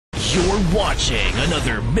You're watching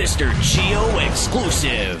another Mr. Geo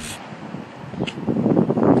exclusive.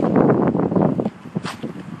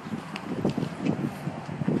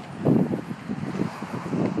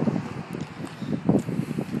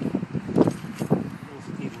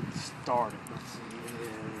 Start it. Let's see,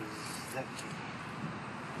 is that key.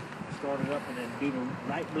 Start it up and then do the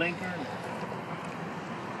right blinker.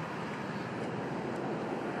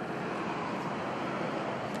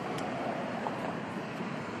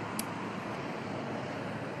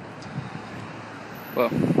 Well,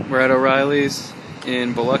 we're at O'Reilly's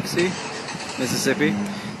in Biloxi, Mississippi.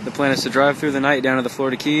 The plan is to drive through the night down to the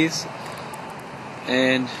Florida Keys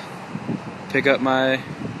and pick up my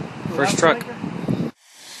first truck.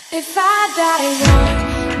 If I die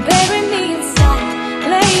young, bury me in song,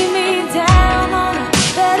 lay me down on a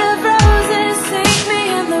bed of roses, sink me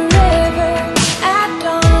in the river at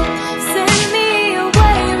dawn, send me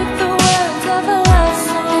away with the words of a love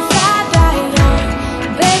song. If I die young,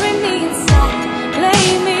 bury me in song, lay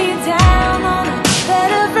me down on a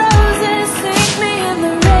bed of roses, sink me in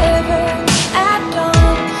the river at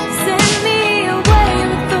dawn, send me away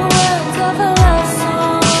with the words of a love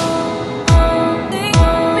song.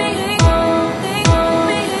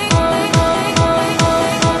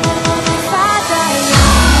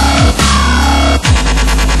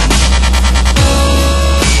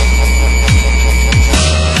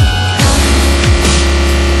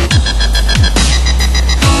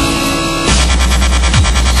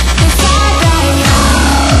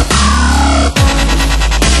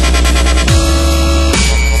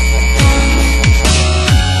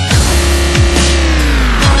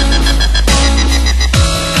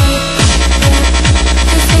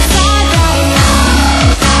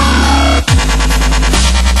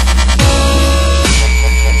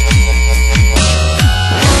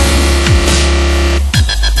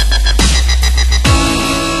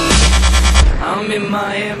 I'm in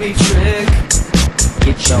Miami trick.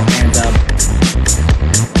 Get your hands up.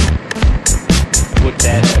 Put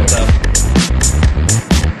that ass up.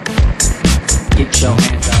 Get your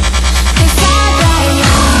hands up.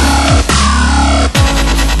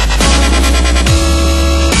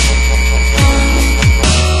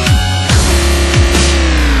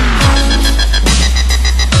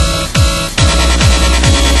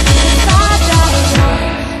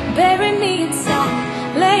 Bury me in song,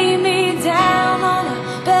 lay me